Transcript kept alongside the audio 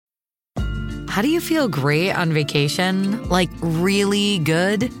How do you feel great on vacation? Like really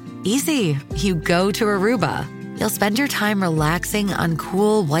good? Easy. You go to Aruba. You'll spend your time relaxing on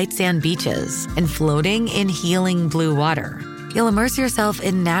cool white sand beaches and floating in healing blue water. You'll immerse yourself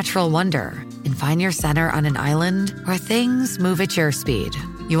in natural wonder and find your center on an island where things move at your speed.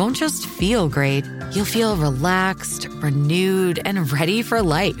 You won't just feel great, you'll feel relaxed, renewed, and ready for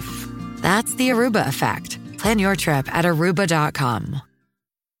life. That's the Aruba effect. Plan your trip at Aruba.com.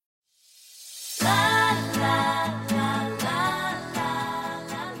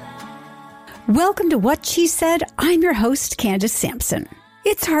 Welcome to What She Said. I'm your host, Candace Sampson.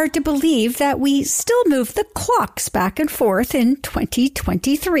 It's hard to believe that we still move the clocks back and forth in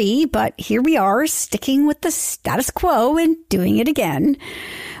 2023, but here we are sticking with the status quo and doing it again.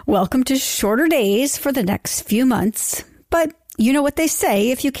 Welcome to shorter days for the next few months, but you know what they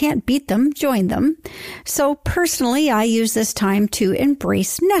say, if you can't beat them, join them. So personally, I use this time to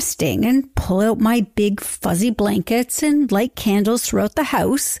embrace nesting and pull out my big fuzzy blankets and light candles throughout the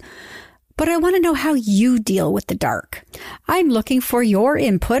house. But I want to know how you deal with the dark. I'm looking for your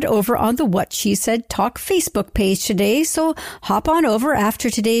input over on the What She Said Talk Facebook page today, so hop on over after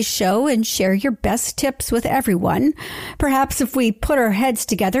today's show and share your best tips with everyone. Perhaps if we put our heads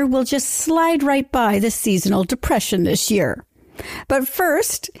together, we'll just slide right by the seasonal depression this year. But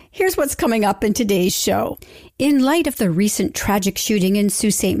first, here's what's coming up in today's show. In light of the recent tragic shooting in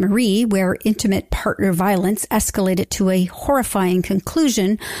Sault Ste. Marie, where intimate partner violence escalated to a horrifying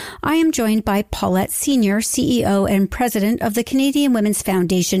conclusion, I am joined by Paulette Senior, CEO and President of the Canadian Women's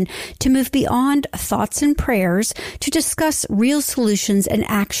Foundation, to move beyond thoughts and prayers to discuss real solutions and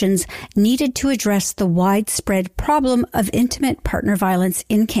actions needed to address the widespread problem of intimate partner violence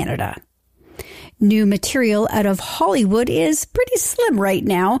in Canada. New material out of Hollywood is pretty slim right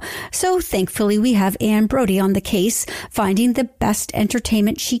now, so thankfully we have Anne Brodie on the case, finding the best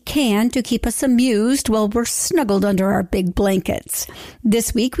entertainment she can to keep us amused while we're snuggled under our big blankets.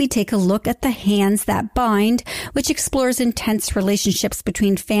 This week we take a look at The Hands That Bind, which explores intense relationships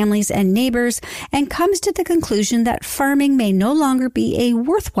between families and neighbors and comes to the conclusion that farming may no longer be a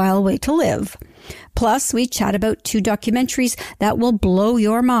worthwhile way to live. Plus, we chat about two documentaries that will blow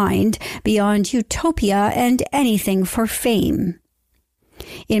your mind, Beyond Utopia and Anything for Fame.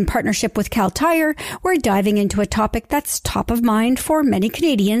 In partnership with Kal Tire, we're diving into a topic that's top of mind for many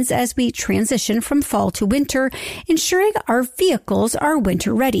Canadians as we transition from fall to winter, ensuring our vehicles are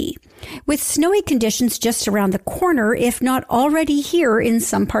winter ready. With snowy conditions just around the corner, if not already here in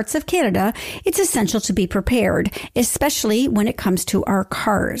some parts of Canada, it's essential to be prepared, especially when it comes to our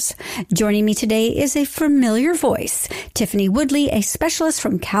cars. Joining me today is a familiar voice. Tiffany Woodley, a specialist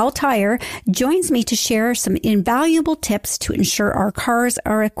from Kal Tire, joins me to share some invaluable tips to ensure our cars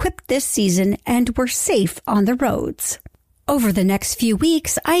are equipped this season and we're safe on the roads. Over the next few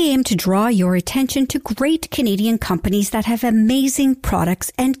weeks, I aim to draw your attention to great Canadian companies that have amazing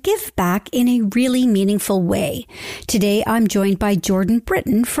products and give back in a really meaningful way. Today, I'm joined by Jordan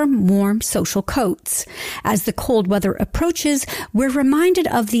Britton from Warm Social Coats. As the cold weather approaches, we're reminded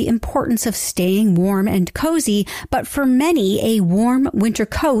of the importance of staying warm and cozy, but for many, a warm winter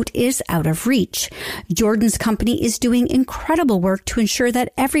coat is out of reach. Jordan's company is doing incredible work to ensure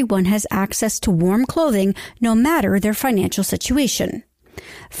that everyone has access to warm clothing, no matter their financial situation.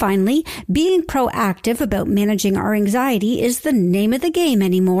 Finally, being proactive about managing our anxiety is the name of the game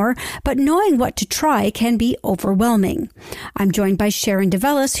anymore, but knowing what to try can be overwhelming. I'm joined by Sharon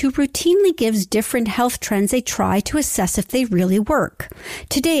DeVellis, who routinely gives different health trends a try to assess if they really work.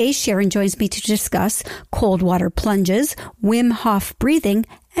 Today, Sharon joins me to discuss cold water plunges, Wim Hof breathing,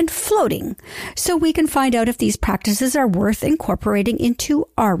 and floating, so we can find out if these practices are worth incorporating into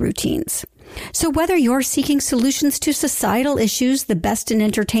our routines. So whether you're seeking solutions to societal issues, the best in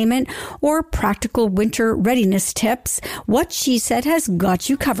entertainment, or practical winter readiness tips, What She Said has got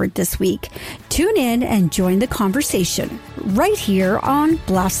you covered this week. Tune in and join the conversation right here on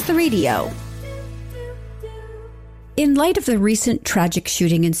Blast the Radio. In light of the recent tragic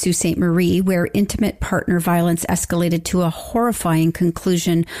shooting in Sault Ste. Marie, where intimate partner violence escalated to a horrifying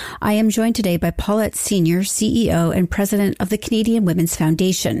conclusion, I am joined today by Paulette Senior, CEO and President of the Canadian Women's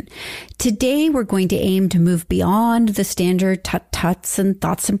Foundation. Today, we're going to aim to move beyond the standard tut-tuts and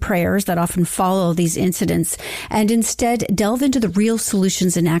thoughts and prayers that often follow these incidents, and instead delve into the real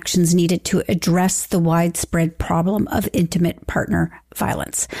solutions and actions needed to address the widespread problem of intimate partner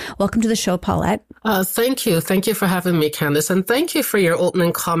violence. Welcome to the show, Paulette. Thank you. Thank you for having me, Candace. And thank you for your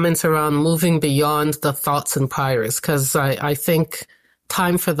opening comments around moving beyond the thoughts and prayers, because I think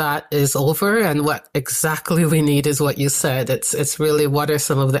time for that is over. And what exactly we need is what you said. It's really what are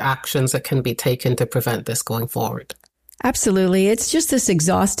some of the actions that can be taken to prevent this going forward. Absolutely. It's just this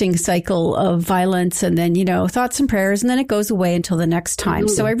exhausting cycle of violence and then, thoughts and prayers, and then it goes away until the next time.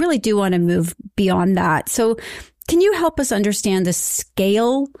 So I really do want to move beyond that. So can you help us understand the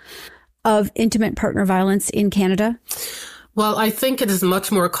scale of intimate partner violence in Canada? Well, I think it is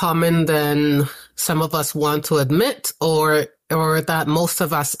much more common than some of us want to admit or that most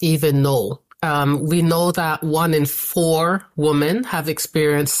of us even know. We know that 1 in 4 women have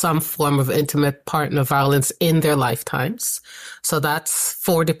experienced some form of intimate partner violence in their lifetimes. So that's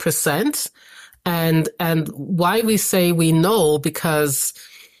 40%. And why we say we know, because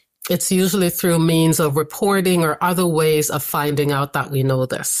it's usually through means of reporting or other ways of finding out that we know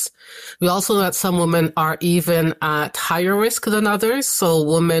this. We also know that some women are even at higher risk than others. So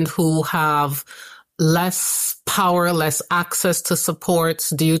women who have less power, less access to supports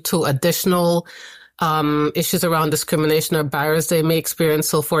due to additional issues around discrimination or barriers they may experience.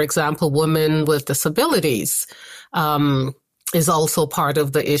 So, for example, women with disabilities is also part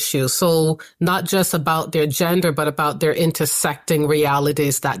of the issue. So not just about their gender, but about their intersecting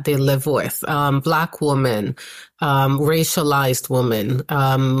realities that they live with. Black women, racialized women,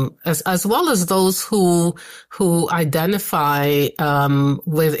 as well as those who identify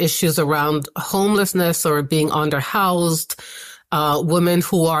with issues around homelessness or being underhoused, women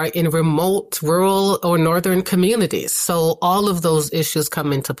who are in remote, rural, or northern communities. So all of those issues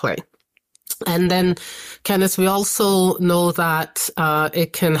come into play. And then, Kenneth, we also know that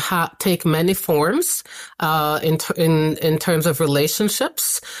it can take many forms in terms of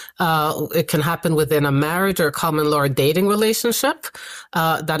relationships. It can happen within a marriage or common law dating relationship.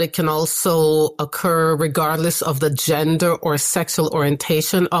 That it can also occur regardless of the gender or sexual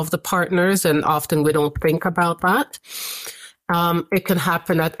orientation of the partners, and often we don't think about that. It can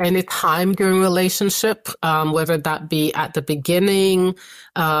happen at any time during a relationship, whether that be at the beginning,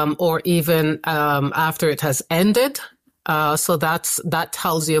 or even, after it has ended. So that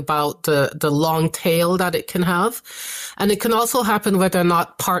tells you about the long tail that it can have. And it can also happen whether or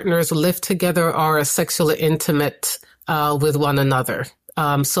not partners live together or are sexually intimate, with one another.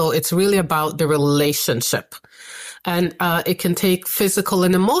 So it's really about the relationship. And it can take physical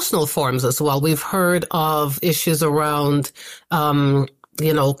and emotional forms as well. We've heard of issues around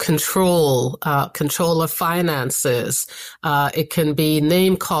control of finances. It can be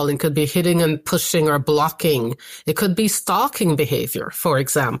name calling, could be hitting and pushing or blocking. It could be stalking behavior, for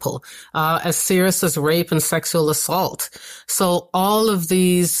example, as serious as rape and sexual assault. So all of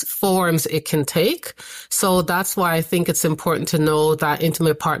these forms it can take. So that's why I think it's important to know that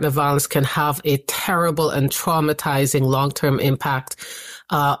intimate partner violence can have a terrible and traumatizing long-term impact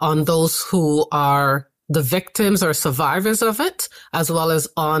on those who are the victims or survivors of it, as well as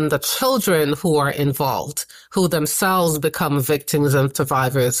on the children who are involved, who themselves become victims and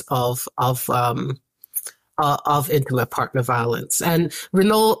survivors of intimate partner violence. And we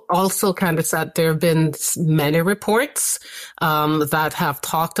know also, Candace, that there have been many reports that have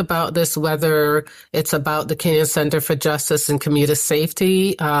talked about this, whether it's about the Canadian Centre for Justice and Community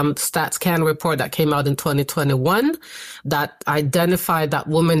Safety StatsCan report that came out in 2021 that identified that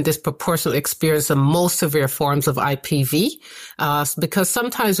women disproportionately experience the most severe forms of IPV, because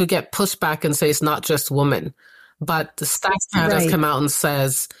sometimes we get pushback and say it's not just women, but the StatsCan has come out and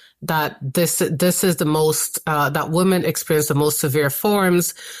says that this is the most, that women experience the most severe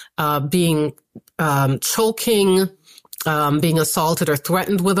forms, being choking, being assaulted or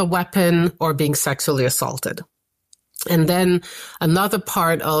threatened with a weapon, or being sexually assaulted. And then another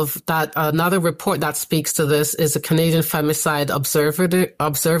part of that, another report that speaks to this is the Canadian Femicide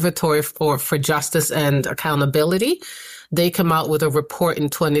Observatory for Justice and Accountability. They come out with a report in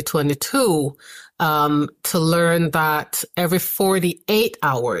 2022 to learn that every 48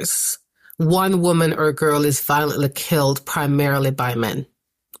 hours, one woman or girl is violently killed primarily by men.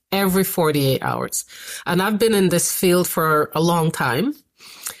 Every 48 hours. And I've been in this field for a long time.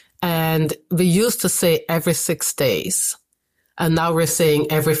 And we used to say every 6 days. And now we're saying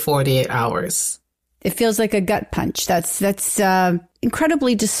every 48 hours. It feels like a gut punch. That's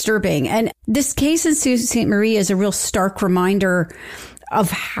incredibly disturbing. And this case in Sault Ste. Marie is a real stark reminder of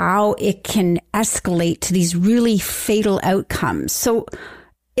how it can escalate to these really fatal outcomes. So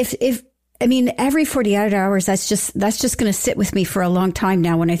every 48 hours, that's just going to sit with me for a long time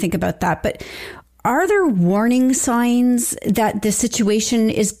now when I think about that. But are there warning signs that the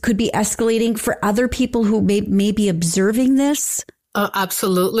situation could be escalating for other people who may be observing this?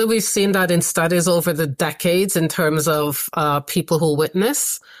 Absolutely. We've seen that in studies over the decades in terms of people who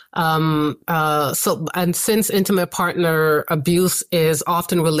witness. And since intimate partner abuse is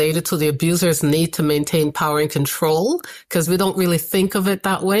often related to the abuser's need to maintain power and control, because we don't really think of it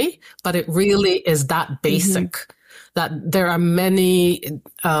that way, but it really is that basic. Mm-hmm. that there are many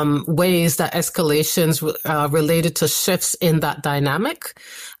ways that escalations related to shifts in that dynamic.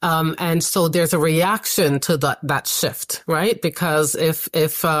 And so there's a reaction to that shift, right? Because if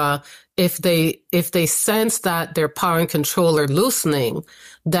they sense that their power and control are loosening,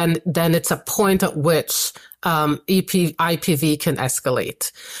 then it's a point at which IPV can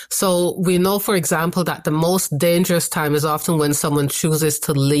escalate. So we know, for example, that the most dangerous time is often when someone chooses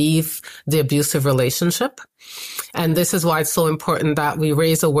to leave the abusive relationship. And this is why it's so important that we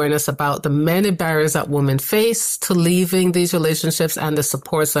raise awareness about the many barriers that women face to leaving these relationships and the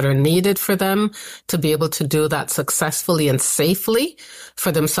supports that are needed for them to be able to do that successfully and safely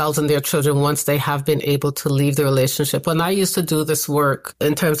for themselves and their children once they have been able to leave the relationship. When I used to do this work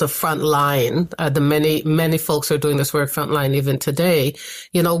in terms of frontline, the many folks are doing this work frontline even today.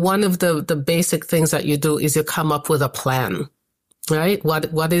 You know, one of the basic things that you do is you come up with a plan. Right?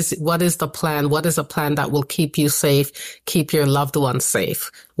 What is the plan? What is a plan that will keep you safe, keep your loved ones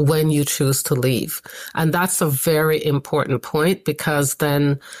safe when you choose to leave? And that's a very important point, because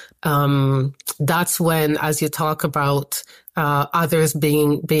then, that's when, as you talk about, others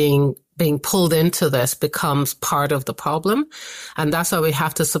being pulled into this becomes part of the problem. And that's why we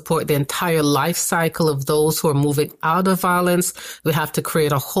have to support the entire life cycle of those who are moving out of violence. We have to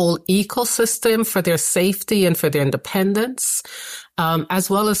create a whole ecosystem for their safety and for their independence, as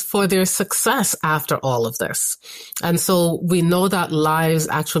well as for their success after all of this. And so we know that lives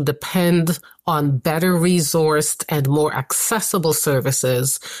actually depend on better resourced and more accessible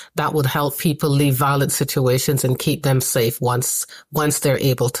services that would help people leave violent situations and keep them safe once they're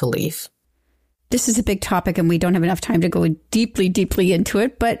able to leave. This is a big topic and we don't have enough time to go deeply, deeply into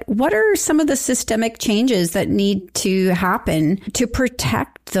it. But what are some of the systemic changes that need to happen to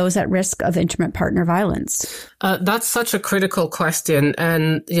protect those at risk of intimate partner violence? That's such a critical question.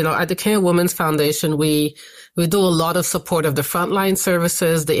 And, you know, at the Kenya Women's Foundation, we do a lot of support of the frontline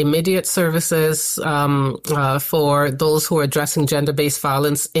services, the immediate services, for those who are addressing gender-based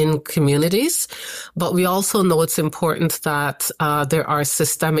violence in communities. But we also know it's important that, there are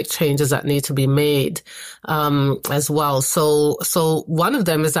systemic changes that need to be made, as well. So one of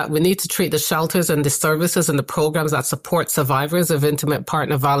them is that we need to treat the shelters and the services and the programs that support survivors of intimate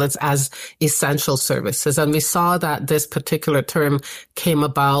partner violence as essential services. And we saw that this particular term came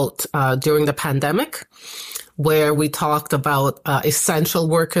about, during the pandemic, where we talked about essential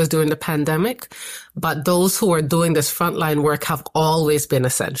workers during the pandemic, but those who are doing this frontline work have always been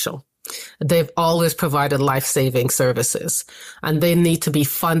essential. They've always provided life-saving services, and they need to be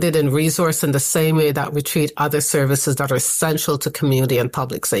funded and resourced in the same way that we treat other services that are essential to community and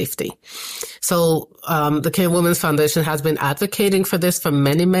public safety. So the Kenya Women's Foundation has been advocating for this for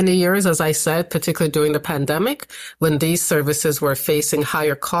many, many years, as I said, particularly during the pandemic, when these services were facing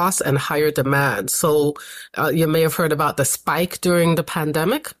higher costs and higher demand. So you may have heard about the spike during the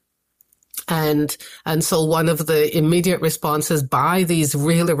pandemic. And so one of the immediate responses by these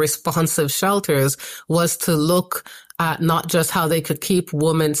really responsive shelters was to look at not just how they could keep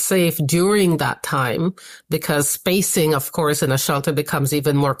women safe during that time, because spacing, of course, in a shelter becomes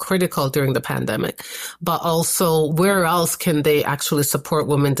even more critical during the pandemic, but also where else can they actually support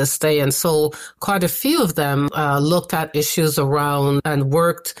women to stay? And so quite a few of them looked at issues around and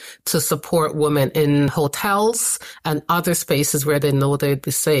worked to support women in hotels and other spaces where they know they'd be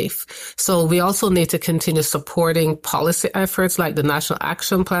safe. So we also need to continue supporting policy efforts like the National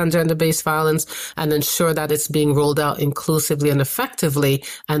Action Plan Gender-Based Violence and ensure that it's being rolled out inclusively and effectively,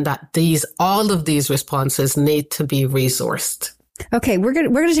 and that all of these responses need to be resourced. Okay, we're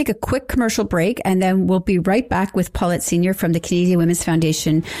going to take a quick commercial break, and then we'll be right back with Paulette Senior from the Canadian Women's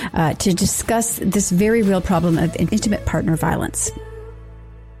Foundation to discuss this very real problem of intimate partner violence.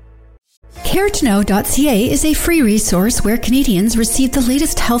 CareToKnow.ca is a free resource where Canadians receive the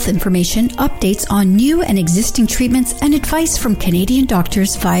latest health information, updates on new and existing treatments, and advice from Canadian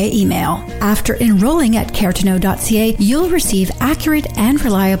doctors via email. After enrolling at CareToKnow.ca, you'll receive accurate and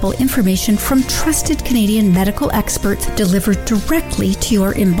reliable information from trusted Canadian medical experts delivered directly to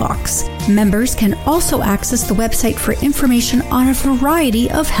your inbox. Members can also access the website for information on a variety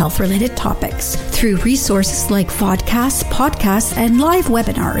of health-related topics. Through resources like vodcasts, podcasts, and live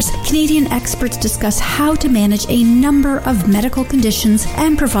webinars, Canadian experts discuss how to manage a number of medical conditions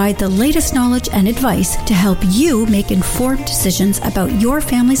and provide the latest knowledge and advice to help you make informed decisions about your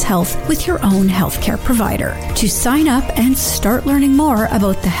family's health with your own healthcare provider. To sign up and start learning more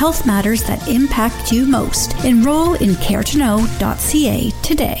about the health matters that impact you most, enroll in CareToKnow.ca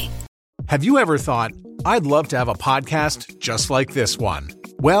today. Have you ever thought, I'd love to have a podcast just like this one?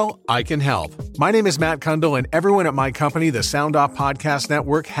 Well, I can help. My name is Matt Kundle, and everyone at my company, the Sound Off Podcast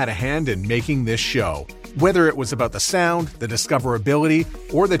Network, had a hand in making this show. Whether it was about the sound, the discoverability,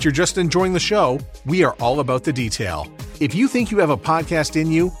 or that you're just enjoying the show, we are all about the detail. If you think you have a podcast in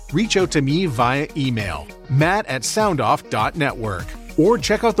you, reach out to me via email, matt@soundoff.network, or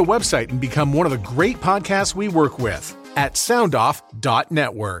check out the website and become one of the great podcasts we work with at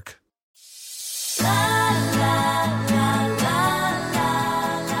soundoff.network.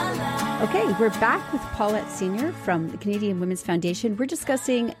 Okay, we're back with Paulette Senior from the Canadian Women's Foundation. We're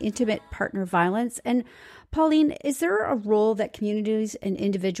discussing intimate partner violence. And Pauline, is there a role that communities and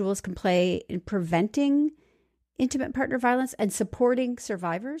individuals can play in preventing intimate partner violence and supporting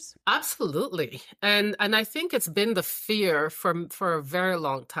survivors? Absolutely. And I think it's been the fear for a very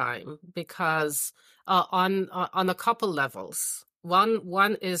long time because on a couple levels.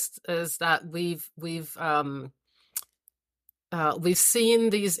 One is that we've seen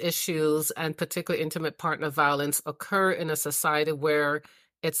these issues, and particularly intimate partner violence, occur in a society where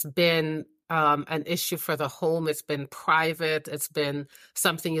it's been an issue for the home. It's been private. It's been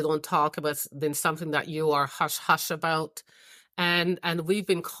something you don't talk about. It's been something that you are hush-hush about. And we've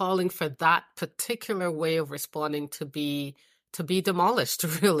been calling for that particular way of responding to be demolished,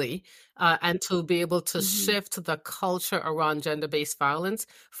 really, and to be able to shift the culture around gender-based violence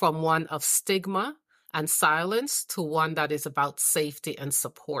from one of stigma and silence to one that is about safety and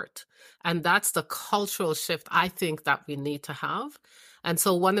support. And that's the cultural shift I think that we need to have. And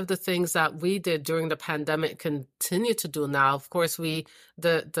so one of the things that we did during the pandemic, continue to do now, of course, the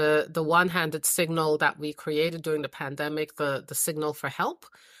one-handed signal that we created during the pandemic, the signal for help,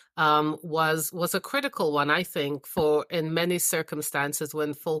 was a critical one, I think, for in many circumstances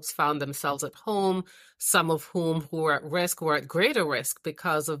when folks found themselves at home, some of whom who were at risk were at greater risk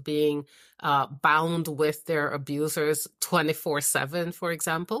because of being bound with their abusers 24/7, for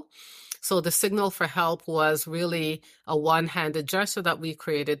example. So the signal for help was really a one-handed gesture that we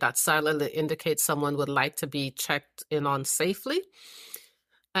created that silently indicates someone would like to be checked in on safely.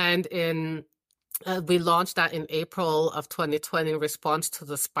 And we launched that in April of 2020 in response to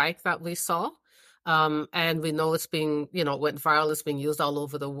the spike that we saw. And we know it's being, went viral, it's being used all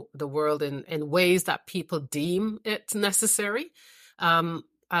over the world in ways that people deem it necessary.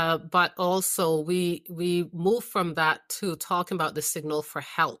 But also we move from that to talking about the signal for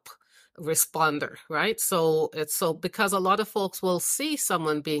help responder, right? So because a lot of folks will see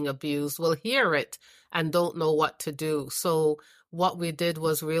someone being abused, will hear it and don't know what to do. So what we did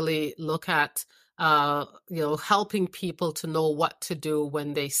was really look at helping people to know what to do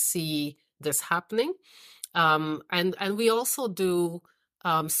when they see this happening. And we also do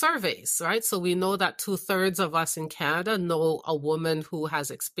surveys, right? So we know that 2/3 of us in Canada know a woman who has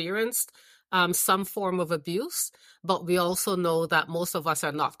experienced some form of abuse, but we also know that most of us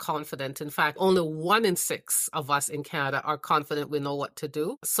are not confident. In fact, only 1 in 6 of us in Canada are confident we know what to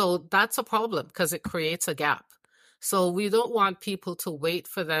do. So that's a problem because it creates a gap. So we don't want people to wait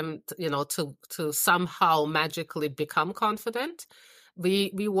for them, to somehow magically become confident.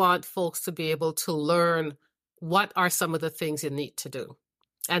 We want folks to be able to learn what are some of the things you need to do.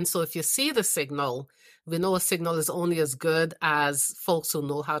 And so if you see the signal, we know a signal is only as good as folks who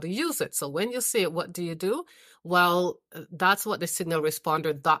know how to use it. So when you see it, what do you do? Well, that's what the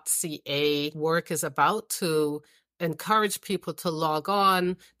signalresponder.ca work is about, to encourage people to log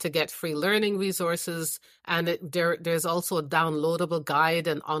on, to get free learning resources. And there's also a downloadable guide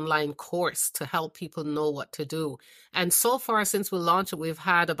and online course to help people know what to do. And so far, since we launched it, we've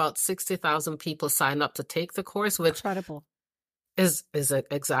had about 60,000 people sign up to take the course, which incredible. Is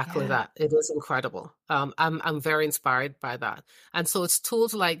exactly that. It is incredible. I'm very inspired by that. And so it's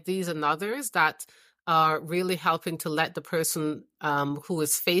tools like these and others that are really helping to let the person who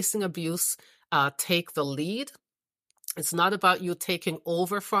is facing abuse take the lead. It's not about you taking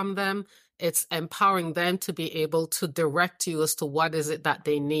over from them. It's empowering them to be able to direct you as to what is it that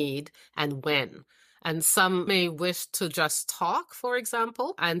they need and when. And some may wish to just talk, for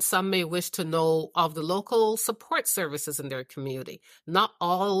example, and some may wish to know of the local support services in their community. Not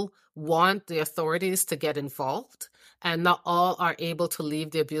all want the authorities to get involved, and not all are able to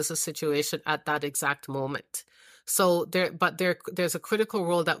leave the abusive situation at that exact moment. So there's a critical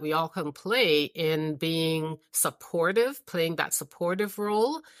role that we all can play in being supportive, playing that supportive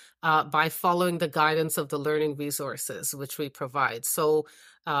role by following the guidance of the learning resources which we provide. So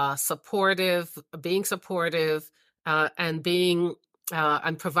being supportive, and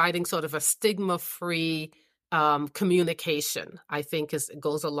providing sort of a stigma-free communication, I think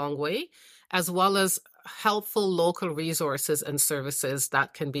goes a long way, as well as helpful local resources and services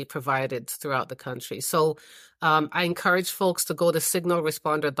that can be provided throughout the country. So I encourage folks to go to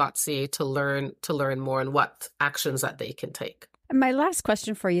signalresponder.ca to learn more and what actions that they can take. And my last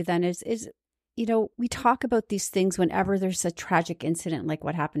question for you then is we talk about these things whenever there's a tragic incident like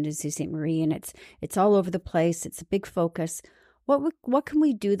what happened in Sault Ste. Marie, and it's all over the place. It's a big focus. What can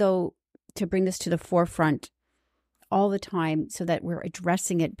we do, though, to bring this to the forefront all the time so that we're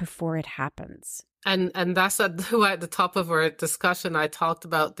addressing it before it happens? And that's at the top of our discussion. I talked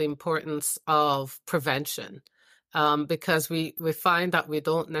about the importance of prevention, because we find that we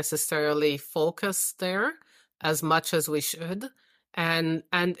don't necessarily focus there as much as we should. And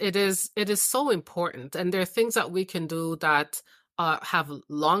it is so important. And there are things that we can do that have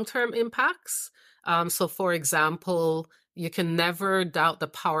long-term impacts. So for example, you can never doubt the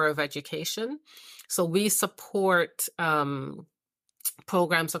power of education. So we support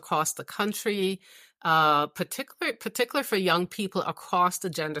programs across the country, particularly for young people across the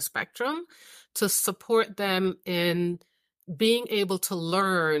gender spectrum, to support them in being able to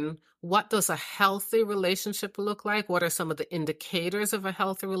learn what does a healthy relationship look like, what are some of the indicators of a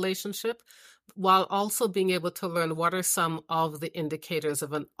healthy relationship, while also being able to learn what are some of the indicators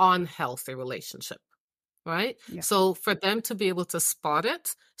of an unhealthy relationship. Right? Yeah. So for them to be able to spot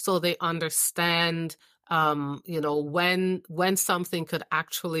it, so they understand, when something could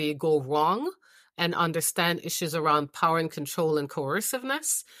actually go wrong, and understand issues around power and control and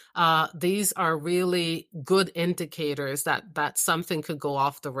coerciveness. These are really good indicators that something could go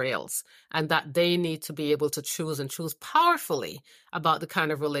off the rails, and that they need to be able to choose powerfully about the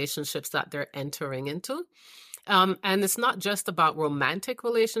kind of relationships that they're entering into. And it's not just about romantic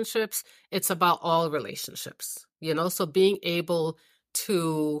relationships, it's about all relationships, so being able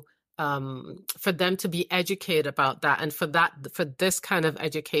to, for them to be educated about that, and for this kind of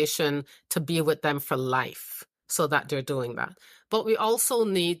education to be with them for life, so that they're doing that. But we also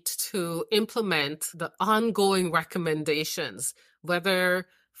need to implement the ongoing recommendations, whether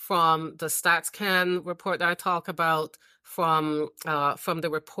from the StatsCan report that I talk about, from the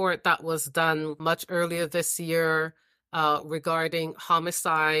report that was done much earlier this year regarding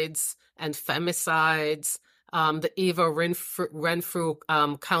homicides and femicides, the Eva Renfrew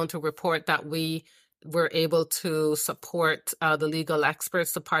counter report that we were able to support the legal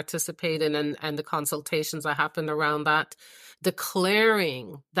experts to participate in, and the consultations that happened around that.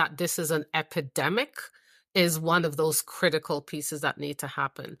 Declaring that this is an epidemic is one of those critical pieces that need to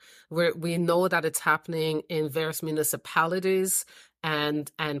happen. We know that it's happening in various municipalities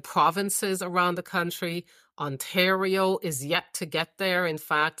and provinces around the country. Ontario is yet to get there. In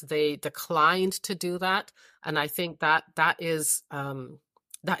fact, they declined to do that. And I think that is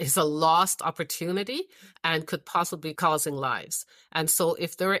a lost opportunity and could possibly be causing lives. And so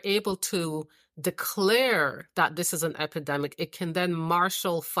if they're able to declare that this is an epidemic, it can then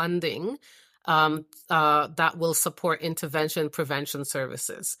marshal funding that will support intervention prevention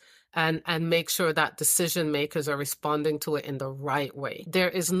services and make sure that decision makers are responding to it in the right way. There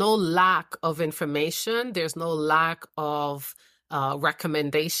is no lack of information. There's no lack of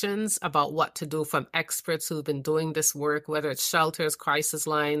recommendations about what to do from experts who've been doing this work, whether it's shelters, crisis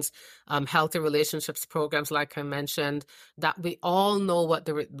lines, healthy relationships programs, like I mentioned, that we all know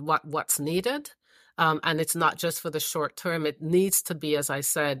what's needed. And it's not just for the short term. It needs to be, as I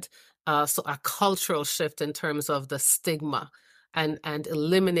said, so a cultural shift in terms of the stigma and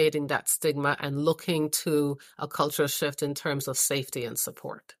eliminating that stigma and looking to a cultural shift in terms of safety and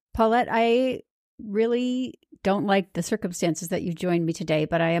support. Paulette, I really don't like the circumstances that you've joined me today,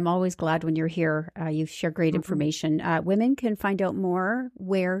 but I am always glad when you're here. You share great information. Women can find out more.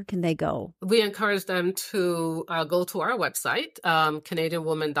 Where can they go? We encourage them to go to our website,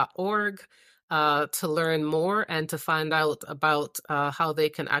 CanadianWoman.org. To learn more and to find out about how they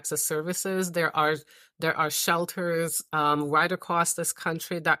can access services. There are shelters right across this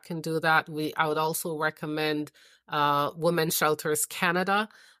country that can do that. I would also recommend Women's Shelters Canada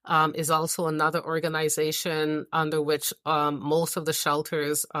is also another organization under which most of the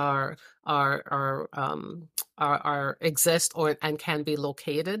shelters exist and can be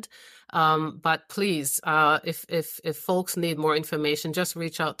located. But please, if folks need more information, just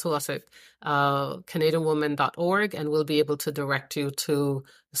reach out to us at CanadianWoman.org, and we'll be able to direct you to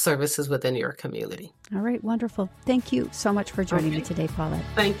services within your community. All right, wonderful. Thank you so much for joining me today, Paulette.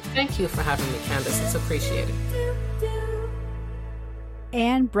 Thank you for having me, Candace. It's appreciated.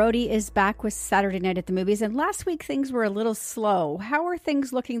 Anne Brodie is back with Saturday Night at the Movies, and last week things were a little slow. How are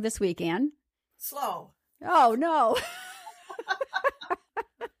things looking this week, Anne? Slow. Oh, no.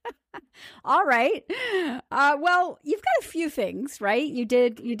 All right. Well, you've got a few things, right? You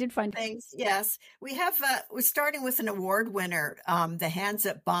did find things. Yes, we have. We're starting with an award winner, The Hands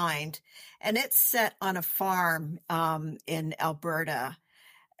That Bind, and it's set on a farm in Alberta.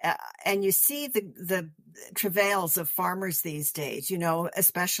 And you see the travails of farmers these days, you know,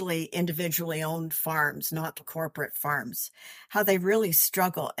 especially individually owned farms, not the corporate farms, how they really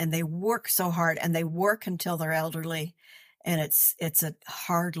struggle and they work so hard and they work until they're elderly. And it's a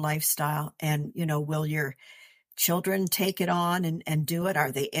hard lifestyle. And, you know, will your children take it on and do it?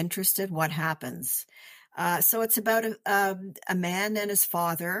 Are they interested? What happens? So it's about a man and his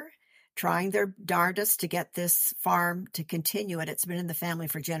father trying their darndest to get this farm to continue it. It's been in the family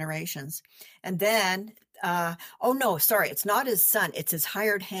for generations. And then, it's not his son. It's his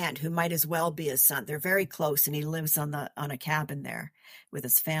hired hand who might as well be his son. They're very close and he lives on a cabin there with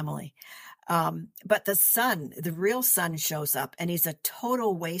his family. But the son, the real son shows up and he's a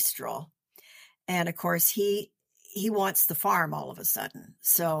total wastrel. And of course he wants the farm all of a sudden.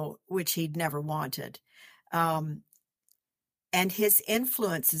 So, which he'd never wanted. And his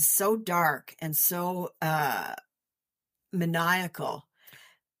influence is so dark and so maniacal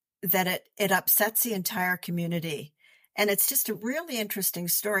that it upsets the entire community. And it's just a really interesting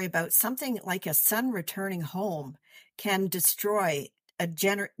story about something like a son returning home can destroy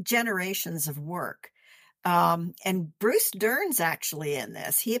generations of work. And Bruce Dern's actually in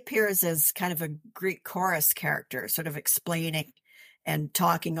this. He appears as kind of a Greek chorus character, sort of explaining and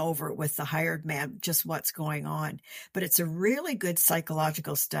talking over with the hired man just what's going on. But it's a really good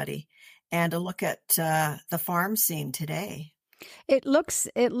psychological study and a look at the farm scene today. It looks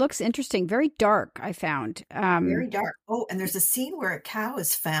interesting, very dark, I found. Very dark. Oh, and there's a scene where a cow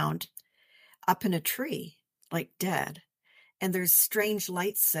is found up in a tree, like dead. And there's strange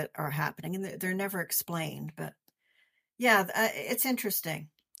lights that are happening, and they're never explained. But yeah, it's interesting.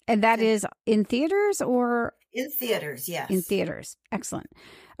 And that is in theaters or? In theaters, yes. In theaters. Excellent.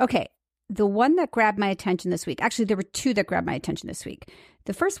 Okay. The one that grabbed my attention this week, actually, there were two that grabbed my attention this week.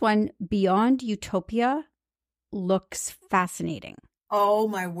 The first one, Beyond Utopia, looks fascinating. Oh,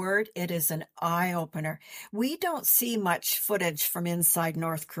 my word. It is an eye-opener. We don't see much footage from inside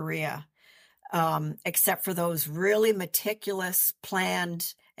North Korea, except for those really meticulous,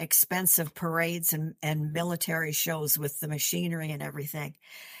 planned, expensive parades and military shows with the machinery and everything.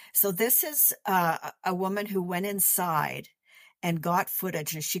 So this is a woman who went inside and got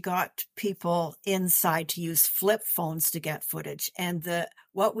footage, and she got people inside to use flip phones to get footage. And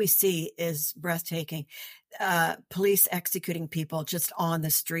what we see is breathtaking. Police executing people just on the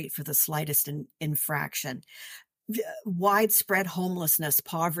street for the slightest infraction. Widespread homelessness,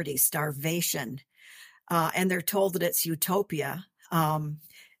 poverty, starvation. And they're told that it's utopia. And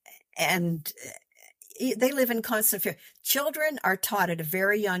they live in constant fear. Children are taught at a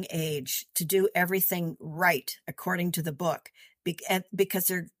very young age to do everything right according to the book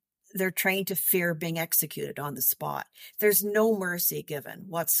because they're trained to fear being executed on the spot. There's no mercy given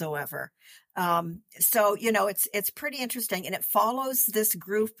whatsoever. So, you know, it's pretty interesting. And it follows this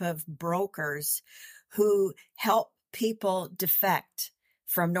group of brokers who help people defect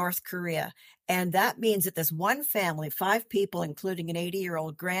from North Korea. And that means that this one family, 5 people, including an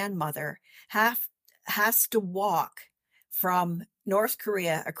 80-year-old grandmother, has to walk from North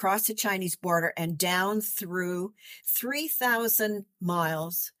Korea across the Chinese border and down through 3,000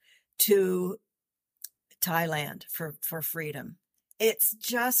 miles to Thailand for freedom. It's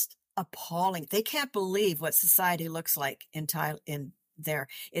just appalling. They can't believe what society looks like in there.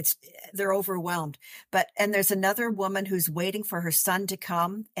 They're overwhelmed. And there's another woman who's waiting for her son to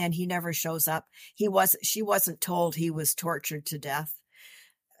come, and he never shows up. She wasn't told he was tortured to death.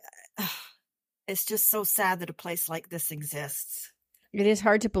 It's just so sad that a place like this exists. It is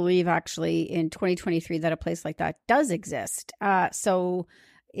hard to believe, actually, in 2023 that a place like that does exist. So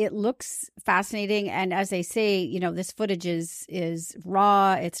it looks fascinating. And as they say, you know, this footage is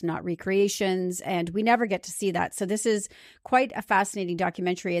raw. It's not recreations, and we never get to see that. So this is quite a fascinating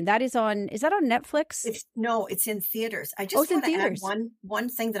documentary. And is that on Netflix? It's in theaters. I just want to add one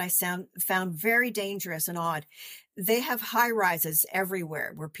thing that I found very dangerous and odd. They have high rises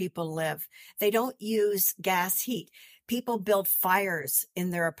everywhere where people live. They don't use gas heat. People build fires in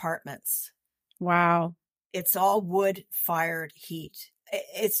their apartments. Wow. It's all wood fired heat.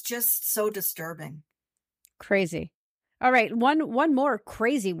 It's just so disturbing. Crazy. All right. One more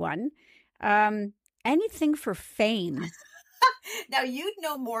crazy one. Anything for fame. Now, you'd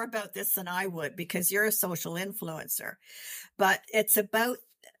know more about this than I would because you're a social influencer, but it's about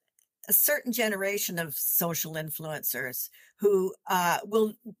a certain generation of social influencers who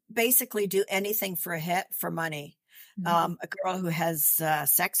will basically do anything for a hit, for money. Mm-hmm. A girl who has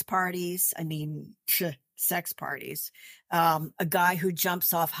sex parties. Sex parties. A guy who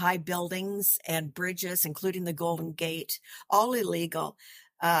jumps off high buildings and bridges, including the Golden Gate, all illegal.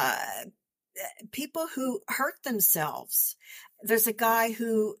 people who hurt themselves. There's a guy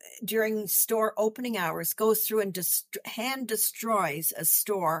who during store opening hours goes through and hand destroys a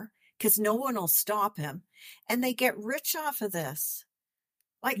store because no one will stop him, and they get rich off of this.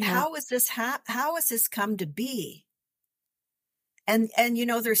 Like, how is this? How has this come to be? And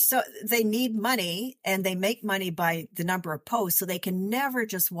they need money, and they make money by the number of posts, so they can never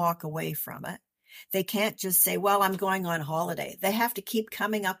just walk away from it. They can't just say, well, I'm going on holiday. They have to keep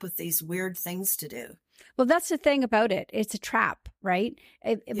coming up with these weird things to do. Well, that's the thing about it. It's a trap, right?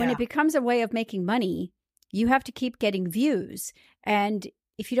 When it becomes a way of making money, you have to keep getting views. And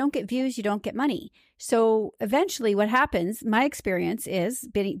if you don't get views, you don't get money. So eventually what happens, my experience is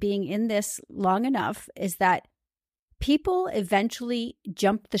being in this long enough, is that people eventually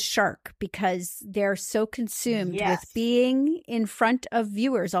jump the shark because they're so consumed with being in front of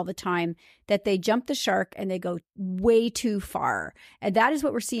viewers all the time that they jump the shark and they go way too far. And that is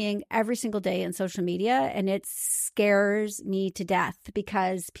what we're seeing every single day in social media. And it scares me to death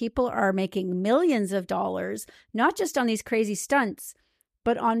because people are making millions of dollars, not just on these crazy stunts,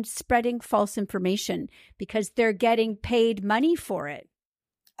 but on spreading false information because they're getting paid money for it.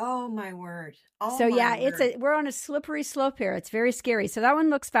 Oh, my word. Oh, so my word. We're on a slippery slope here. It's very scary. So that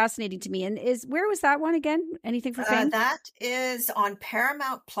one looks fascinating to me. And where was that one again? Anything for fame? That is on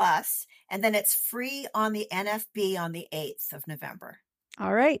Paramount Plus, and then it's free on the NFB on the 8th of November.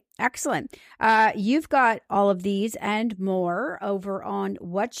 All right. Excellent. You've got all of these and more over on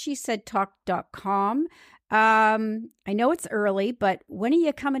whatshesaidtalk.com. I know it's early, but when are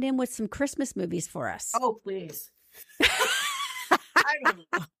you coming in with some Christmas movies for us? Oh, please. I don't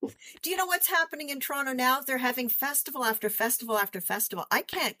know. Do you know what's happening in Toronto now? They're having festival after festival after festival. I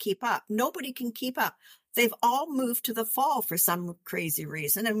can't keep up. Nobody can keep up. They've all moved to the fall for some crazy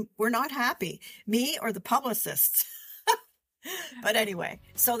reason, and we're not happy. Me or the publicists. But anyway,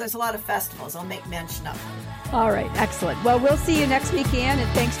 so there's a lot of festivals. I'll make mention of them. All right. Excellent. Well, we'll see you next week, Anne,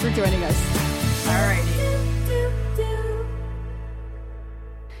 and thanks for joining us. All righty.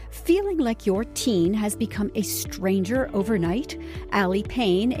 Feeling like your teen has become a stranger overnight? Allie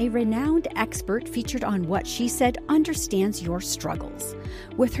Payne, a renowned expert featured on What She Said, understands your struggles.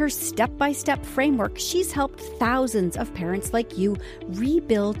 With her step-by-step framework, she's helped thousands of parents like you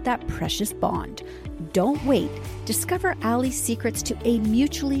rebuild that precious bond. Don't wait. Discover Allie's secrets to a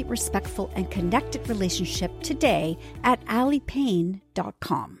mutually respectful and connected relationship today at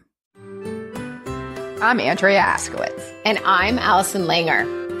alliepayne.com. I'm Andrea Askowitz. And I'm Allison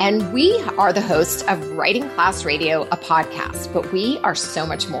Langer. And we are the hosts of Writing Class Radio, a podcast, but we are so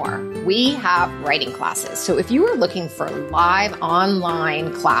much more. We have writing classes. So if you are looking for live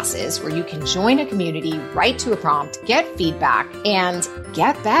online classes where you can join a community, write to a prompt, get feedback, and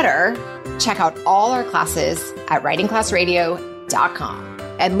get better, check out all our classes at writingclassradio.com.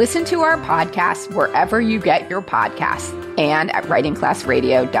 And listen to our podcast wherever you get your podcasts and at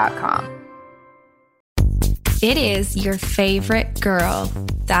writingclassradio.com. It is your favorite girl.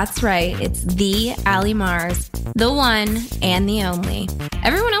 That's right, it's the Allie Mars, the one and the only.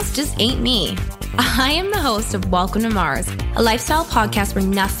 Everyone else just ain't me. I am the host of Welcome to Mars, a lifestyle podcast where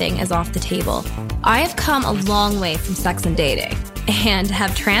nothing is off the table. I have come a long way from sex and dating and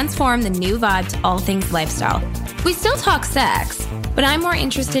have transformed the new vibe to all things lifestyle. We still talk sex, but I'm more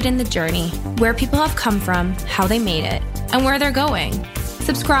interested in the journey, where people have come from, how they made it, and where they're going.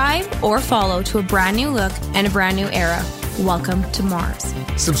 Subscribe or follow to a brand new look and a brand new era. Welcome to Mars.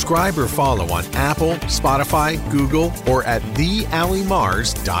 Subscribe or follow on Apple, Spotify, Google, or at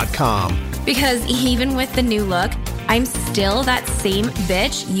thealliemars.com. Because even with the new look, I'm still that same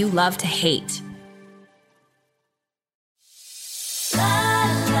bitch you love to hate.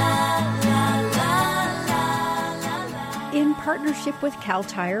 In partnership with Cal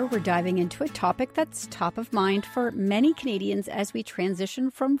Tire, we're diving into a topic that's top of mind for many Canadians as we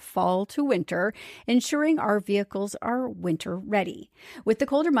transition from fall to winter, ensuring our vehicles are winter ready. With the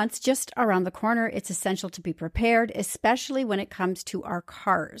colder months just around the corner, it's essential to be prepared, especially when it comes to our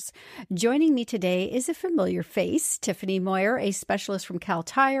cars. Joining me today is a familiar face, Tiffany Moyer, a specialist from Cal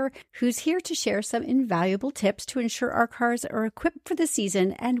Tire, who's here to share some invaluable tips to ensure our cars are equipped for the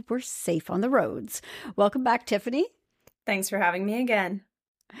season and we're safe on the roads. Welcome back, Tiffany. Thanks for having me again.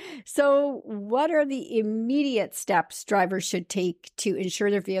 So what are the immediate steps drivers should take to ensure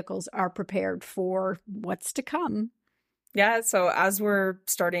their vehicles are prepared for what's to come? Yeah, so as we're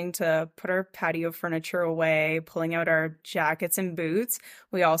starting to put our patio furniture away, pulling out our jackets and boots,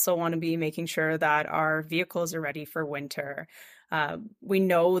 we also want to be making sure that our vehicles are ready for winter. We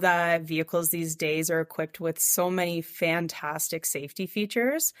know that vehicles these days are equipped with so many fantastic safety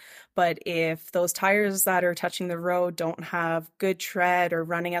features, but if those tires that are touching the road don't have good tread or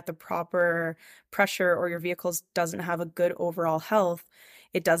running at the proper pressure, or your vehicle doesn't have a good overall health,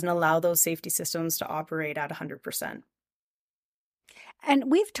 it doesn't allow those safety systems to operate at 100%.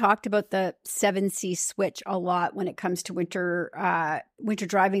 And we've talked about the 7C switch a lot when it comes to winter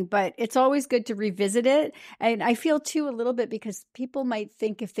driving, but it's always good to revisit it. And I feel too a little bit because people might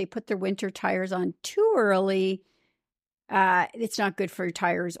think if they put their winter tires on too early, it's not good for your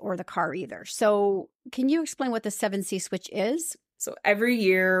tires or the car either. So can you explain what the 7C switch is? So every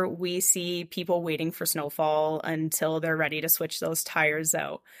year we see people waiting for snowfall until they're ready to switch those tires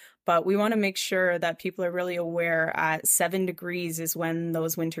out. But we want to make sure that people are really aware at 7 degrees is when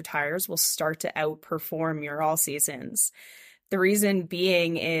those winter tires will start to outperform your all seasons. The reason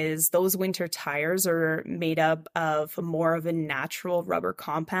being is those winter tires are made up of more of a natural rubber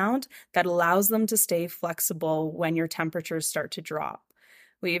compound that allows them to stay flexible when your temperatures start to drop.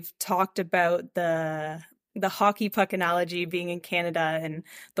 We've talked about the hockey puck analogy being in Canada, and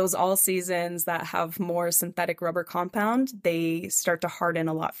those all seasons that have more synthetic rubber compound, they start to harden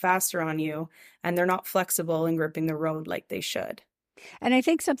a lot faster on you, and they're not flexible in gripping the road like they should. And I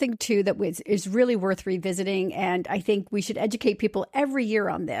think something too that is really worth revisiting, and I think we should educate people every year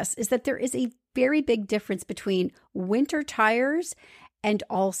on this, is that there is a very big difference between winter tires and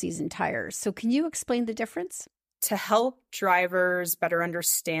all-season tires. So can you explain the difference? To help drivers better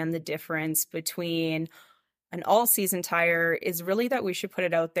understand the difference between an all-season tire is really that we should put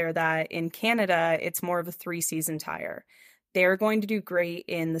it out there that in Canada, it's more of a 3-season tire. They're going to do great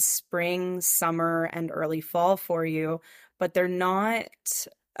in the spring, summer, and early fall for you, but they're not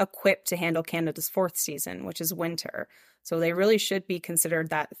equipped to handle Canada's 4th season, which is winter. So they really should be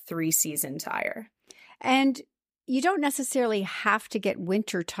considered that 3-season tire. And you don't necessarily have to get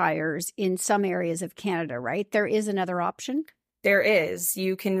winter tires in some areas of Canada, right? There is another option. There is.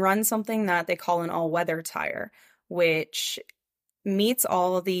 You can run something that they call an all-weather tire, which meets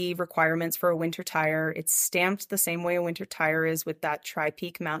all of the requirements for a winter tire. It's stamped the same way a winter tire is with that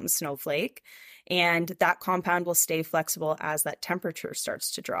Tri-Peak Mountain Snowflake, and that compound will stay flexible as that temperature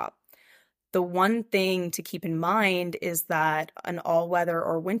starts to drop. The one thing to keep in mind is that an all-weather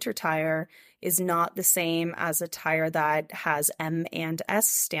or winter tire is not the same as a tire that has M and S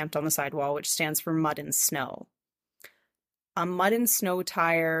stamped on the sidewall, which stands for mud and snow. A mud and snow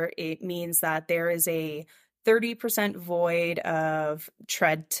tire, it means that there is a 30% void of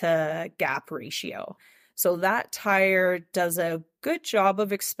tread to gap ratio. So that tire does a good job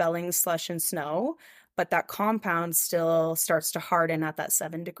of expelling slush and snow, but that compound still starts to harden at that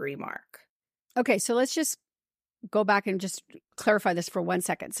 7-degree mark. Okay, so let's just go back and just clarify this for 1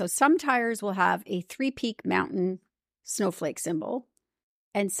 second. So some tires will have a Tri-Peak Mountain Snowflake symbol,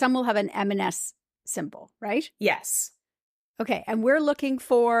 and some will have an M&S symbol, right? Yes. Okay, and we're looking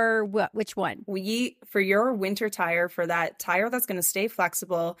for which one? For your winter tire, for that tire that's going to stay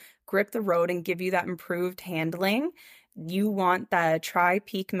flexible, grip the road, and give you that improved handling, you want the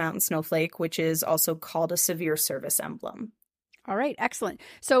Tri-Peak Mountain Snowflake, which is also called a severe service emblem. All right, excellent.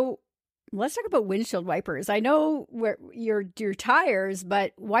 So let's talk about windshield wipers. I know your tires,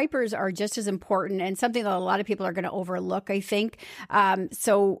 but wipers are just as important and something that a lot of people are going to overlook, I think.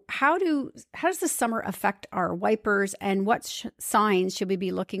 So how does the summer affect our wipers, and what signs should we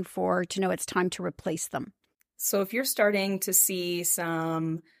be looking for to know it's time to replace them? So if you're starting to see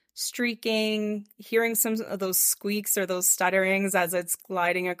some streaking, hearing some of those squeaks or those stutterings as it's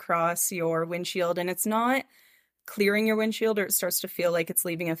gliding across your windshield, and it's not clearing your windshield, or it starts to feel like it's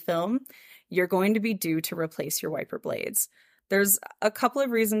leaving a film, you're going to be due to replace your wiper blades. There's a couple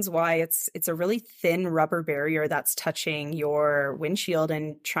of reasons why. It's a really thin rubber barrier that's touching your windshield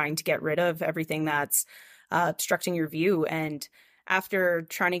and trying to get rid of everything that's obstructing your view. And after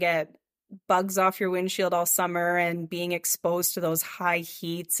trying to get bugs off your windshield all summer and being exposed to those high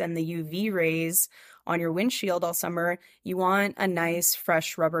heats and the UV rays on your windshield all summer, you want a nice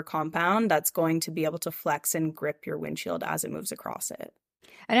fresh rubber compound that's going to be able to flex and grip your windshield as it moves across it.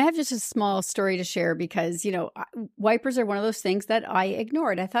 And I have just a small story to share because, wipers are one of those things that I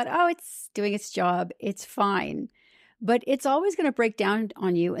ignored. I thought, it's doing its job. It's fine. But it's always going to break down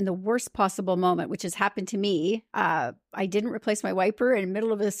on you in the worst possible moment, which has happened to me. I didn't replace my wiper in the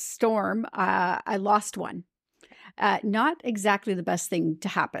middle of a storm. I lost one. Not exactly the best thing to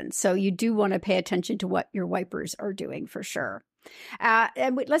happen. So you do want to pay attention to what your wipers are doing for sure.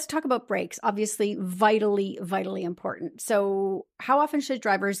 And let's talk about brakes. Obviously, vitally, vitally important. So how often should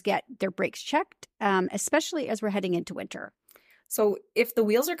drivers get their brakes checked, especially as we're heading into winter? So if the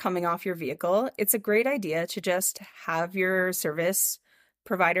wheels are coming off your vehicle, it's a great idea to just have your service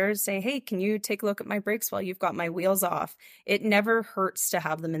providers say, hey, can you take a look at my brakes while you've got my wheels off? It never hurts to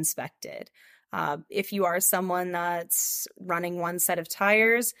have them inspected. If you are someone that's running one set of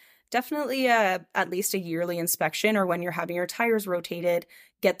tires, definitely at least a yearly inspection, or when you're having your tires rotated,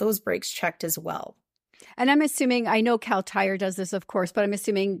 get those brakes checked as well. And I'm assuming, I know Cal Tire does this, of course, but I'm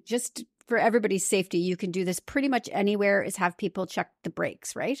assuming just for everybody's safety, you can do this pretty much anywhere, is have people check the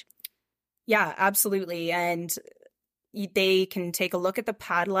brakes, right? Yeah, absolutely. And they can take a look at the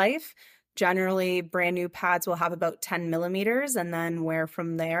pad life. Generally, brand new pads will have about 10 millimeters and then wear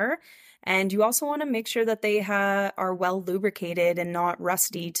from there. And you also want to make sure that they are well lubricated and not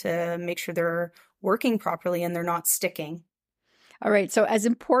rusty to make sure they're working properly and they're not sticking. All right. So as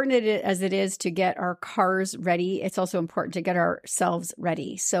important as it is to get our cars ready, it's also important to get ourselves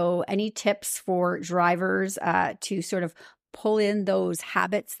ready. So any tips for drivers to sort of pull in those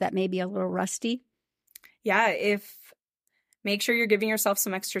habits that may be a little rusty? Yeah. Make sure you're giving yourself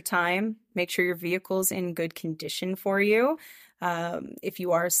some extra time. Make sure your vehicle's in good condition for you. If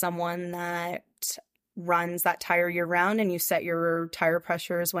you are someone that runs that tire year round and you set your tire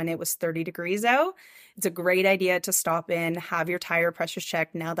pressures when it was 30 degrees out, it's a great idea to stop in, have your tire pressures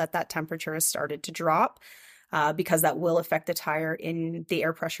checked now that temperature has started to drop, because that will affect the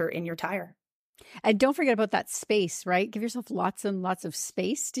air pressure in your tire. And don't forget about that space, right? Give yourself lots and lots of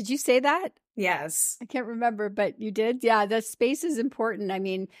space. Did you say that? Yes. I can't remember, but you did. Yeah, the space is important. I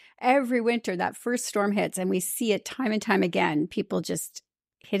mean, every winter that first storm hits and we see it time and time again, people just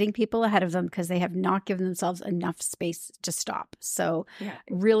hitting people ahead of them because they have not given themselves enough space to stop. So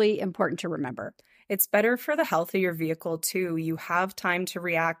really important to remember. It's better for the health of your vehicle too. You have time to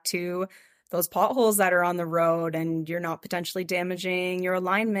react to those potholes that are on the road, and you're not potentially damaging your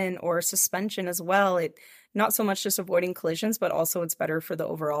alignment or suspension as well. Not so much just avoiding collisions, but also it's better for the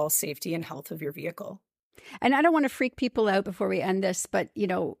overall safety and health of your vehicle. And I don't want to freak people out before we end this, but we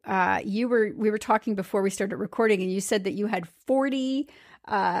were talking before we started recording, and you said that you had 40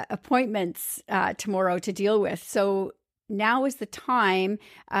 appointments tomorrow to deal with. So now is the time.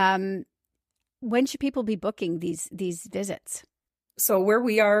 When should people be booking these visits? So where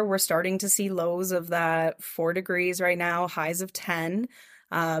we are, we're starting to see lows of that 4 degrees right now, highs of 10.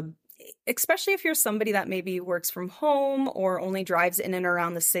 Especially if you're somebody that maybe works from home or only drives in and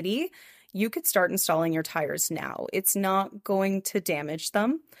around the city, you could start installing your tires now. It's not going to damage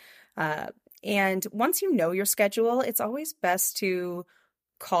them. And once you know your schedule, it's always best to